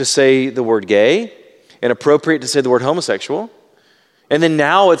to say the word gay and appropriate to say the word homosexual, and then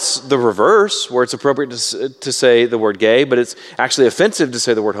now it's the reverse, where it's appropriate to say the word gay, but it's actually offensive to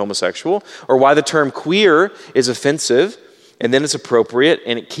say the word homosexual, or why the term queer is offensive, and then it's appropriate,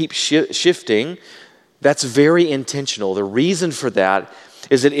 and it keeps shifting, that's very intentional. The reason for that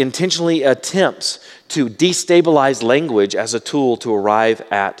is it intentionally attempts to destabilize language as a tool to arrive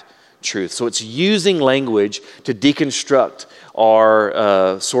at truth. So it's using language to deconstruct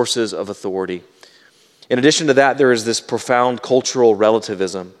our sources of authority. In addition to that, there is this profound cultural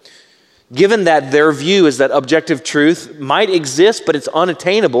relativism. Given that their view is that objective truth might exist, but it's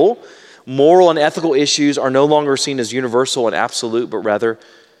unattainable, moral and ethical issues are no longer seen as universal and absolute, but rather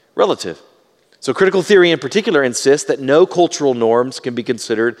relative. So critical theory in particular insists that no cultural norms can be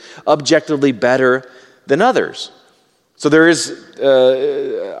considered objectively better than others. So there is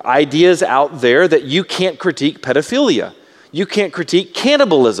ideas out there that you can't critique pedophilia. You can't critique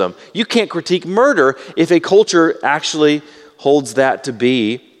cannibalism. You can't critique murder if a culture actually holds that to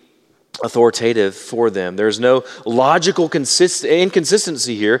be authoritative for them. There's no logical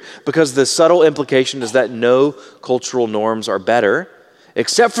inconsistency here because the subtle implication is that no cultural norms are better,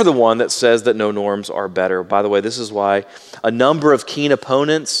 except for the one that says that no norms are better. By the way, this is why a number of keen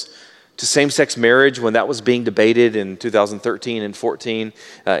opponents to same-sex marriage, when that was being debated in 2013 and 14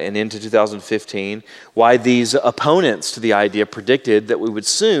 and into 2015, why these opponents to the idea predicted that we would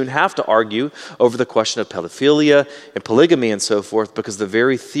soon have to argue over the question of pedophilia and polygamy and so forth, because the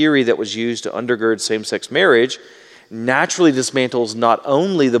very theory that was used to undergird same-sex marriage naturally dismantles not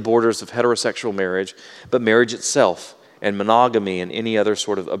only the borders of heterosexual marriage, but marriage itself and monogamy and any other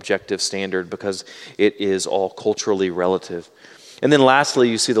sort of objective standard, because it is all culturally relative. And then lastly,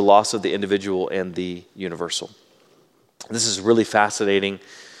 you see the loss of the individual and the universal. This is really fascinating,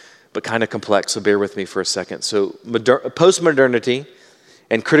 but kind of complex, so bear with me for a second. So postmodernity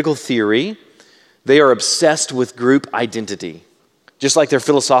and critical theory, they are obsessed with group identity, just like their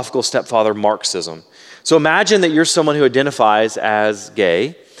philosophical stepfather, Marxism. So imagine that you're someone who identifies as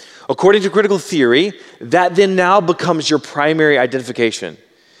gay. According to critical theory, that then now becomes your primary identification.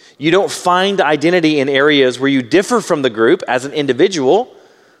 You don't find identity in areas where you differ from the group as an individual,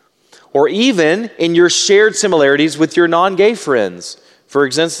 or even in your shared similarities with your non-gay friends. For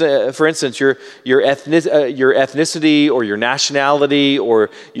instance, your ethnicity or your nationality or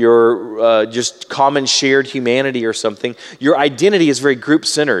your just common shared humanity or something. Your identity is very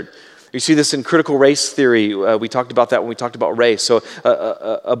group-centered. You see this in critical race theory. We talked about that when we talked about race. So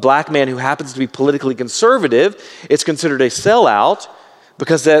a black man who happens to be politically conservative, it's considered a sellout,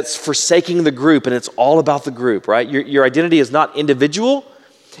 because that's forsaking the group, and it's all about the group, right? Your identity is not individual,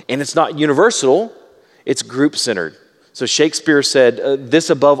 and it's not universal, it's group-centered. So Shakespeare said, this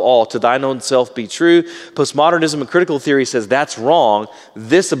above all, to thine own self be true. Postmodernism and critical theory says that's wrong.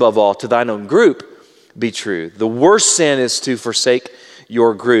 This above all, to thine own group be true. The worst sin is to forsake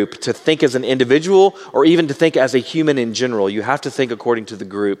your group, to think as an individual or even to think as a human in general. You have to think according to the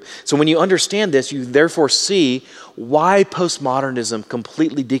group. So when you understand this, you therefore see why postmodernism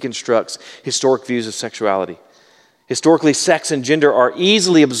completely deconstructs historic views of sexuality. Historically, sex and gender are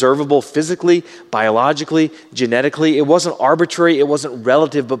easily observable physically, biologically, genetically. It wasn't arbitrary, it wasn't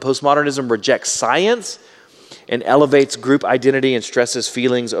relative, but postmodernism rejects science and elevates group identity and stresses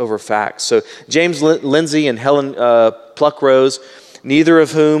feelings over facts. So James Lindsay and Helen Pluckrose, neither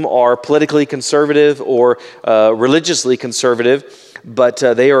of whom are politically conservative or religiously conservative, but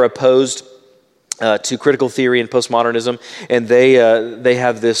they are opposed to critical theory and postmodernism, and they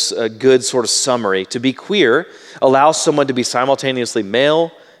have this good sort of summary. To be queer allows someone to be simultaneously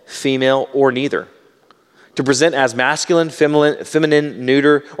male, female, or neither. To present as masculine, feminine,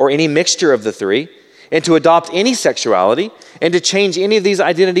 neuter, or any mixture of the three, and to adopt any sexuality, and to change any of these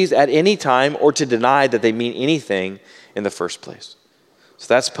identities at any time, or to deny that they mean anything in the first place. So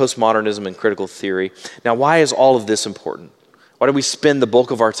that's postmodernism and critical theory. Now, why is all of this important? Why do we spend the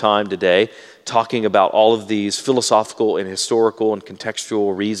bulk of our time today talking about all of these philosophical and historical and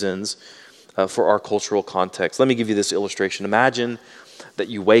contextual reasons for our cultural context? Let me give you this illustration. Imagine that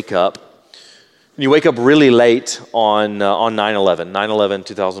you wake up, and you wake up really late on 9/11,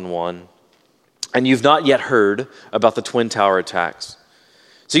 2001, and you've not yet heard about the Twin Tower attacks.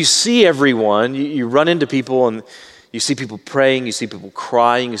 So you see everyone, you run into people, and you see people praying, you see people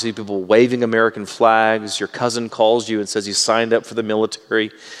crying, you see people waving American flags. Your cousin calls you and says he signed up for the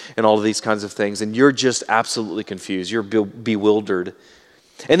military and all of these kinds of things. And you're just absolutely confused. You're bewildered.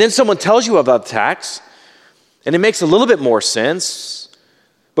 And then someone tells you about attacks, and it makes a little bit more sense.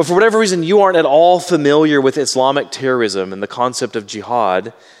 But for whatever reason, you aren't at all familiar with Islamic terrorism and the concept of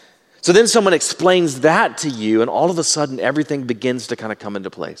jihad. So then someone explains that to you, and all of a sudden, everything begins to kind of come into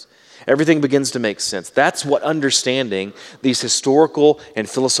place. Everything begins to make sense. That's what understanding these historical and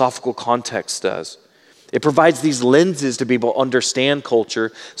philosophical contexts does. It provides these lenses to be able to understand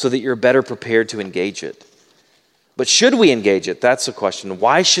culture so that you're better prepared to engage it. But should we engage it? That's the question.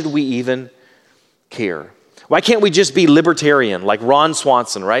 Why should we even care? Why can't we just be libertarian like Ron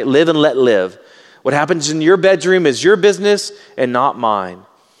Swanson, right? Live and let live. What happens in your bedroom is your business and not mine.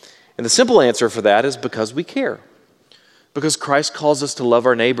 And the simple answer for that is because we care. Because Christ calls us to love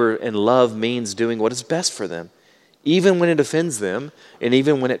our neighbor, and love means doing what is best for them, even when it offends them and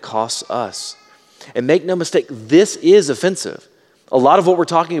even when it costs us. And make no mistake, this is offensive. A lot of what we're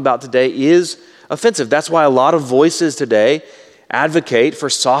talking about today is offensive. That's why a lot of voices today advocate for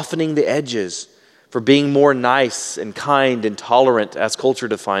softening the edges, for being more nice and kind and tolerant as culture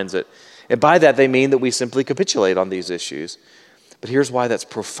defines it. And by that, they mean that we simply capitulate on these issues. But here's why that's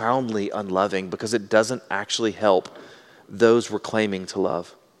profoundly unloving, because it doesn't actually help those we're claiming to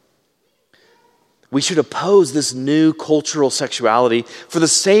love. We should oppose this new cultural sexuality for the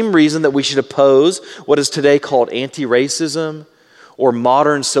same reason that we should oppose what is today called anti-racism, or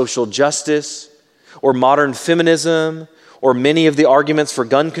modern social justice, or modern feminism, or many of the arguments for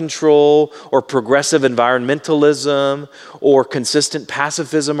gun control, or progressive environmentalism, or consistent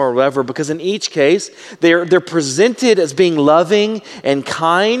pacifism, or whatever, because in each case, they're presented as being loving and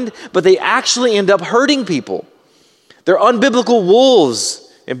kind, but they actually end up hurting people. They're unbiblical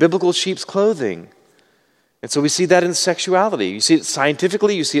wolves in biblical sheep's clothing. And so we see that in sexuality. You see it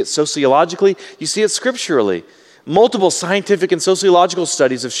scientifically, you see it sociologically, you see it scripturally. Multiple scientific and sociological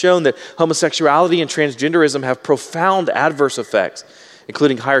studies have shown that homosexuality and transgenderism have profound adverse effects,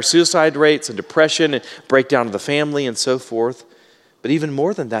 including higher suicide rates and depression and breakdown of the family and so forth. But even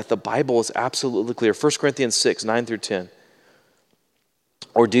more than that, the Bible is absolutely clear. 1 Corinthians 6, 9 through 10.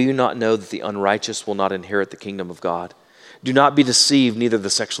 Or do you not know that the unrighteous will not inherit the kingdom of God? Do not be deceived, neither the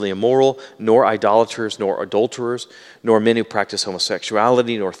sexually immoral, nor idolaters, nor adulterers, nor men who practice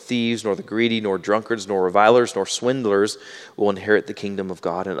homosexuality, nor thieves, nor the greedy, nor drunkards, nor revilers, nor swindlers will inherit the kingdom of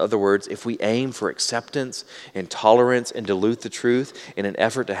God. In other words, if we aim for acceptance and tolerance and dilute the truth in an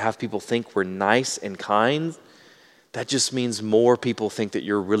effort to have people think we're nice and kind, that just means more people think that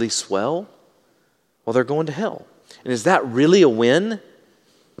you're really swell while they're going to hell. And is that really a win?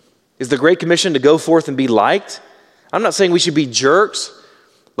 Is the Great Commission to go forth and be liked? I'm not saying we should be jerks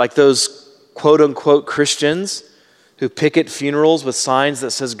like those quote-unquote Christians who picket funerals with signs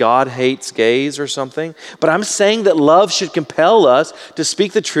that says God hates gays or something. But I'm saying that love should compel us to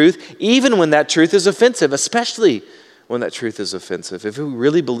speak the truth even when that truth is offensive, especially when that truth is offensive. If we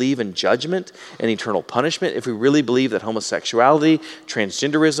really believe in judgment and eternal punishment, if we really believe that homosexuality,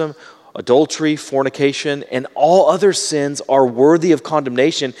 transgenderism, adultery, fornication, and all other sins are worthy of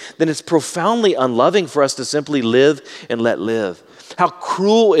condemnation, then it's profoundly unloving for us to simply live and let live. How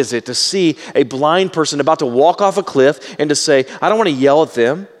cruel is it to see a blind person about to walk off a cliff and to say, I don't want to yell at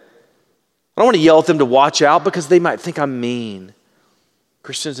them. I don't want to yell at them to watch out because they might think I'm mean.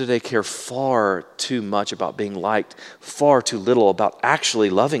 Christians today care far too much about being liked, far too little about actually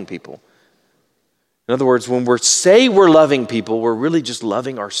loving people. In other words, when we say we're loving people, we're really just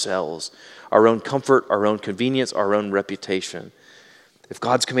loving ourselves, our own comfort, our own convenience, our own reputation. If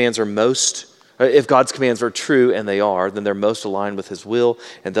God's commands are true, and they are, then they're most aligned with His will,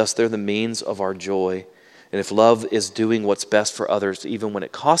 and thus they're the means of our joy. And if love is doing what's best for others, even when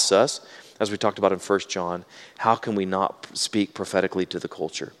it costs us, as we talked about in 1 John, how can we not speak prophetically to the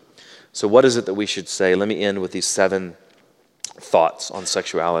culture? So what is it that we should say? Let me end with these 7 thoughts on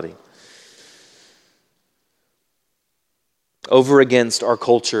sexuality. Over against our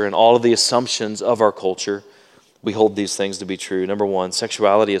culture and all of the assumptions of our culture, we hold these things to be true. Number 1,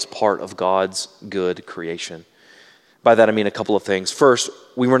 sexuality is part of God's good creation. By that I mean a couple of things. First,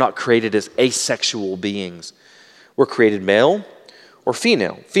 we were not created as asexual beings. We're created male or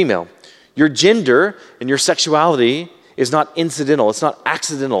female. Your gender and your sexuality is not incidental. It's not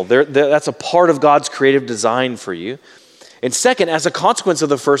accidental. That's a part of God's creative design for you. And second, as a consequence of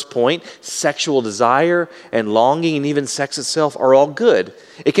the first point, sexual desire and longing and even sex itself are all good.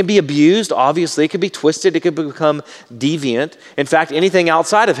 It can be abused, obviously. It can be twisted. It can become deviant. In fact, anything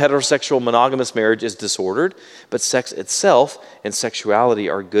outside of heterosexual monogamous marriage is disordered. But sex itself and sexuality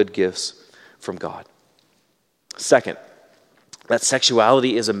are good gifts from God. Second, that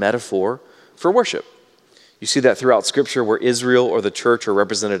sexuality is a metaphor for worship. You see that throughout Scripture where Israel or the church are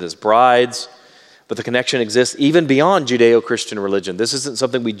represented as brides. But the connection exists even beyond Judeo-Christian religion. This isn't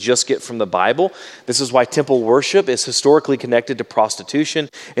something we just get from the Bible. This is why temple worship is historically connected to prostitution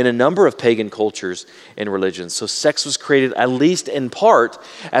in a number of pagan cultures and religions. So sex was created, at least in part,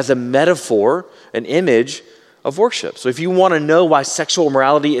 as a metaphor, an image of worship. So if you want to know why sexual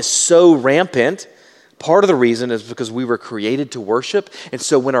immorality is so rampant, part of the reason is because we were created to worship. And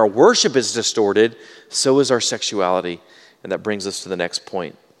so when our worship is distorted, so is our sexuality. And that brings us to the next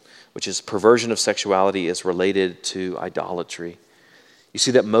point, which is perversion of sexuality is related to idolatry. You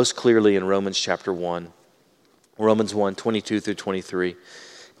see that most clearly in Romans chapter 1. Romans 1, 22 through 23.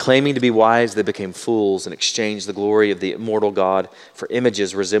 Claiming to be wise, they became fools and exchanged the glory of the immortal God for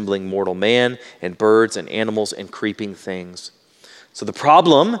images resembling mortal man and birds and animals and creeping things. So the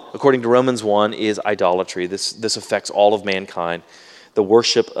problem, according to Romans 1, is idolatry. This affects all of mankind. The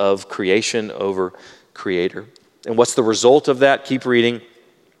worship of creation over creator. And what's the result of that? Keep reading.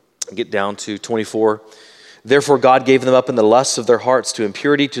 Get down to 24. Therefore God gave them up in the lusts of their hearts to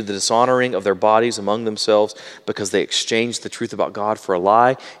impurity, to the dishonoring of their bodies among themselves, because they exchanged the truth about God for a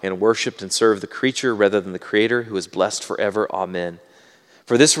lie and worshipped and served the creature rather than the Creator, who is blessed forever. Amen.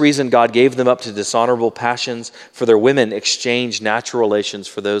 For this reason God gave them up to dishonorable passions, for their women exchanged natural relations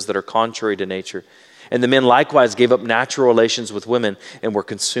for those that are contrary to nature. And the men likewise gave up natural relations with women and were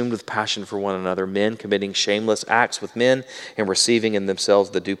consumed with passion for one another, men committing shameless acts with men and receiving in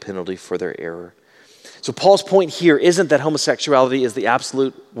themselves the due penalty for their error. So Paul's point here isn't that homosexuality is the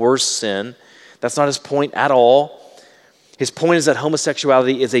absolute worst sin. That's not his point at all. His point is that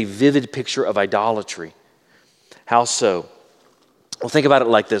homosexuality is a vivid picture of idolatry. How so? Well, think about it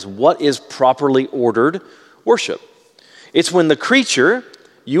like this. What is properly ordered worship? It's when the creature,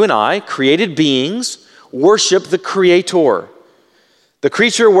 you and I, created beings, worship the Creator. The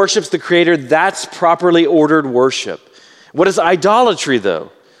creature worships the Creator. That's properly ordered worship. What is idolatry,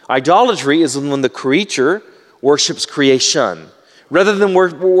 though? Idolatry is when the creature worships creation. Rather than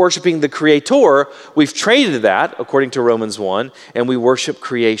worshiping the Creator, we've traded that, according to Romans 1, and we worship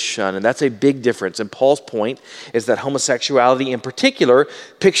creation. And that's a big difference. And Paul's point is that homosexuality in particular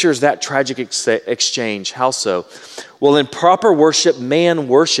pictures that tragic exchange. How so? Well, in proper worship, man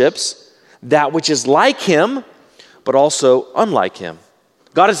worships that which is like him, but also unlike him.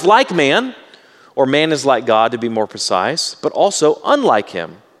 God is like man, or man is like God, to be more precise, but also unlike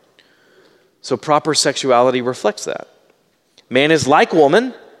him. So proper sexuality reflects that. Man is like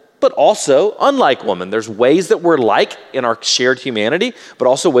woman, but also unlike woman. There's ways that we're like in our shared humanity, but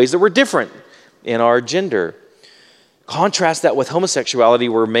also ways that we're different in our gender. Contrast that with homosexuality,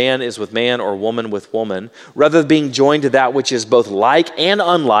 where man is with man or woman with woman. Rather than being joined to that which is both like and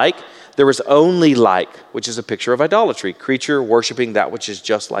unlike, there is only like, which is a picture of idolatry. Creature worshiping that which is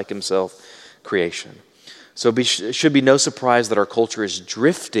just like himself, creation. So it should be no surprise that our culture is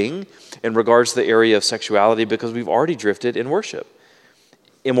drifting in regards to the area of sexuality, because we've already drifted in worship.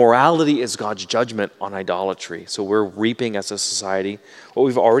 Immorality is God's judgment on idolatry. So we're reaping as a society what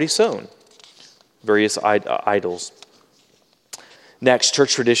we've already sown, various idols. Next,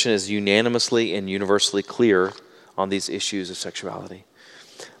 church tradition is unanimously and universally clear on these issues of sexuality.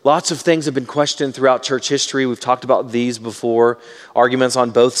 Lots of things have been questioned throughout church history. We've talked about these before. Arguments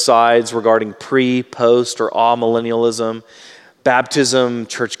on both sides regarding pre, post, or amillennialism, baptism,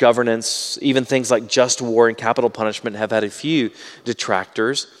 church governance, even things like just war and capital punishment have had a few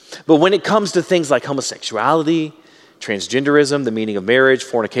detractors. But when it comes to things like homosexuality, transgenderism, the meaning of marriage,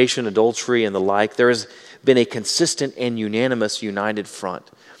 fornication, adultery, and the like, there has been a consistent and unanimous united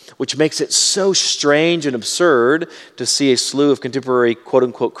front, which makes it so strange and absurd to see a slew of contemporary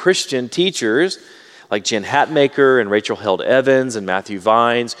quote-unquote Christian teachers like Jen Hatmaker and Rachel Held Evans and Matthew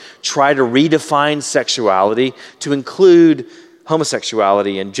Vines try to redefine sexuality to include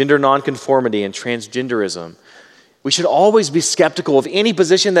homosexuality and gender nonconformity and transgenderism. We should always be skeptical of any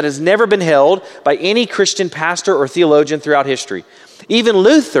position that has never been held by any Christian pastor or theologian throughout history. Even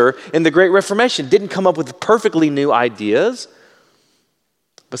Luther in the Great Reformation didn't come up with perfectly new ideas.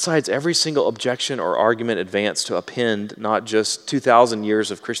 Besides, every single objection or argument advanced to append not just 2,000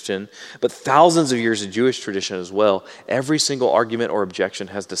 years of Christian, but thousands of years of Jewish tradition as well, every single argument or objection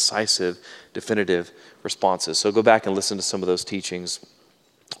has decisive, definitive responses. So go back and listen to some of those teachings,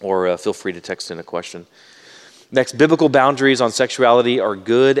 or feel free to text in a question. Next, biblical boundaries on sexuality are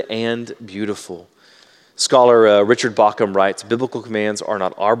good and beautiful. Scholar Richard Bauckham writes, biblical commands are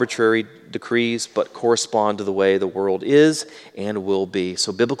not arbitrary decrees, but correspond to the way the world is and will be.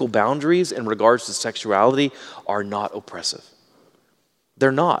 So biblical boundaries in regards to sexuality are not oppressive.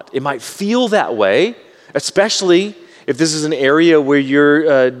 They're not. It might feel that way, especially if this is an area where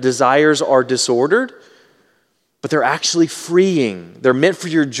your desires are disordered, but they're actually freeing. They're meant for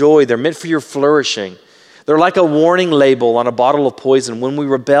your joy. They're meant for your flourishing. They're like a warning label on a bottle of poison. When we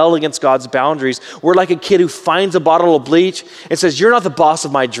rebel against God's boundaries, we're like a kid who finds a bottle of bleach and says, "You're not the boss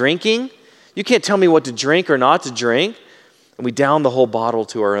of my drinking. You can't tell me what to drink or not to drink." And we down the whole bottle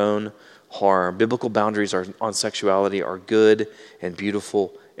to our own harm. Biblical boundaries on sexuality are good and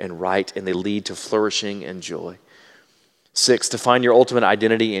beautiful and right, and they lead to flourishing and joy. 6, to find your ultimate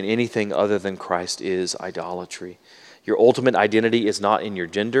identity in anything other than Christ is idolatry. Your ultimate identity is not in your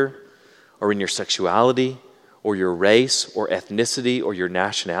gender, or in your sexuality, or your race, or ethnicity, or your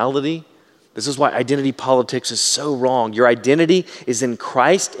nationality. This is why identity politics is so wrong. Your identity is in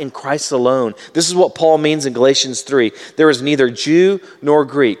Christ and Christ alone. This is what Paul means in Galatians 3. There is neither Jew nor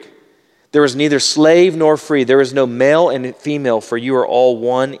Greek. There is neither slave nor free. There is no male and female, for you are all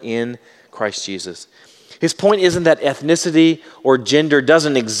one in Christ Jesus. His point isn't that ethnicity or gender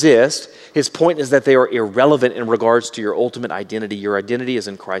doesn't exist. His point is that they are irrelevant in regards to your ultimate identity. Your identity is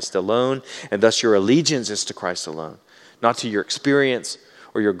in Christ alone, and thus your allegiance is to Christ alone, not to your experience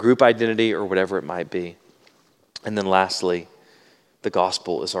or your group identity or whatever it might be. And then lastly, the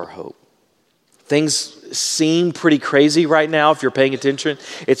gospel is our hope. Things seem pretty crazy right now if you're paying attention.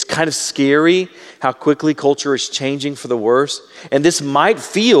 It's kind of scary how quickly culture is changing for the worse. And this might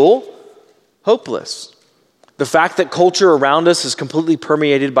feel hopeless. The fact that culture around us is completely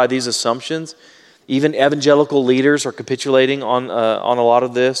permeated by these assumptions. Even evangelical leaders are capitulating on a lot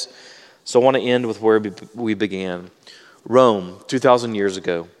of this. So I want to end with where we began. Rome, 2,000 years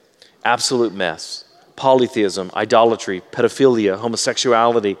ago, absolute mess. Polytheism, idolatry, pedophilia,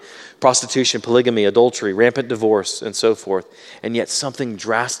 homosexuality, prostitution, polygamy, adultery, rampant divorce, and so forth. And yet something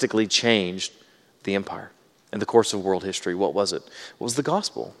drastically changed the empire in the course of world history. What was it? What was the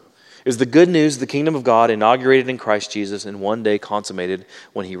gospel? It was the good news, the kingdom of God inaugurated in Christ Jesus and one day consummated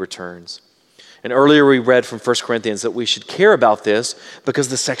when he returns. And earlier we read from 1 Corinthians that we should care about this because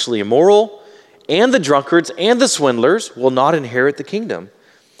the sexually immoral and the drunkards and the swindlers will not inherit the kingdom.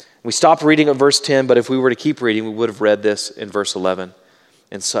 We stopped reading at verse 10, but if we were to keep reading, we would have read this in verse 11.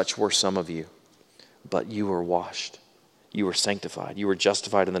 And such were some of you, but you were washed, you were sanctified, you were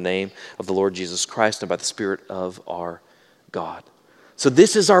justified in the name of the Lord Jesus Christ and by the Spirit of our God. So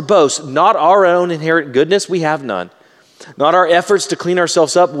this is our boast, not our own inherent goodness, we have none. Not our efforts to clean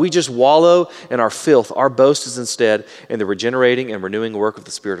ourselves up, we just wallow in our filth. Our boast is instead in the regenerating and renewing work of the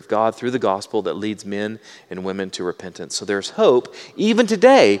Spirit of God through the gospel that leads men and women to repentance. So there's hope, even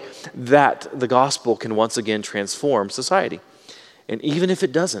today, that the gospel can once again transform society. And even if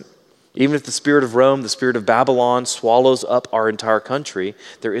it doesn't, even if the spirit of Rome, the spirit of Babylon swallows up our entire country,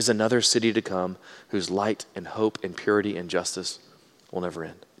 there is another city to come whose light and hope and purity and justice will never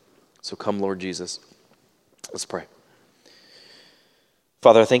end. So come, Lord Jesus. Let's pray.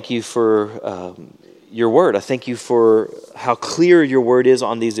 Father, I thank you for your word. I thank you for how clear your word is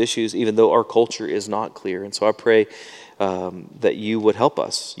on these issues, even though our culture is not clear. And so I pray that you would help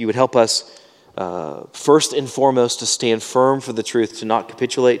us. You would help us first and foremost to stand firm for the truth, to not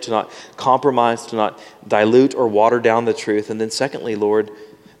capitulate, to not compromise, to not dilute or water down the truth. And then secondly, Lord,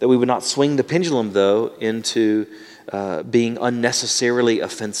 that we would not swing the pendulum, though, into being unnecessarily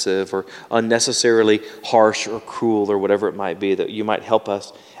offensive or unnecessarily harsh or cruel or whatever it might be, that you might help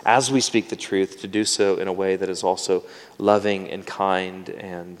us as we speak the truth to do so in a way that is also loving and kind.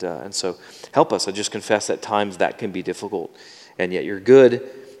 And so help us. I just confess at times that can be difficult, and yet you're good.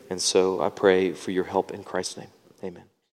 And so I pray for your help in Christ's name. Amen.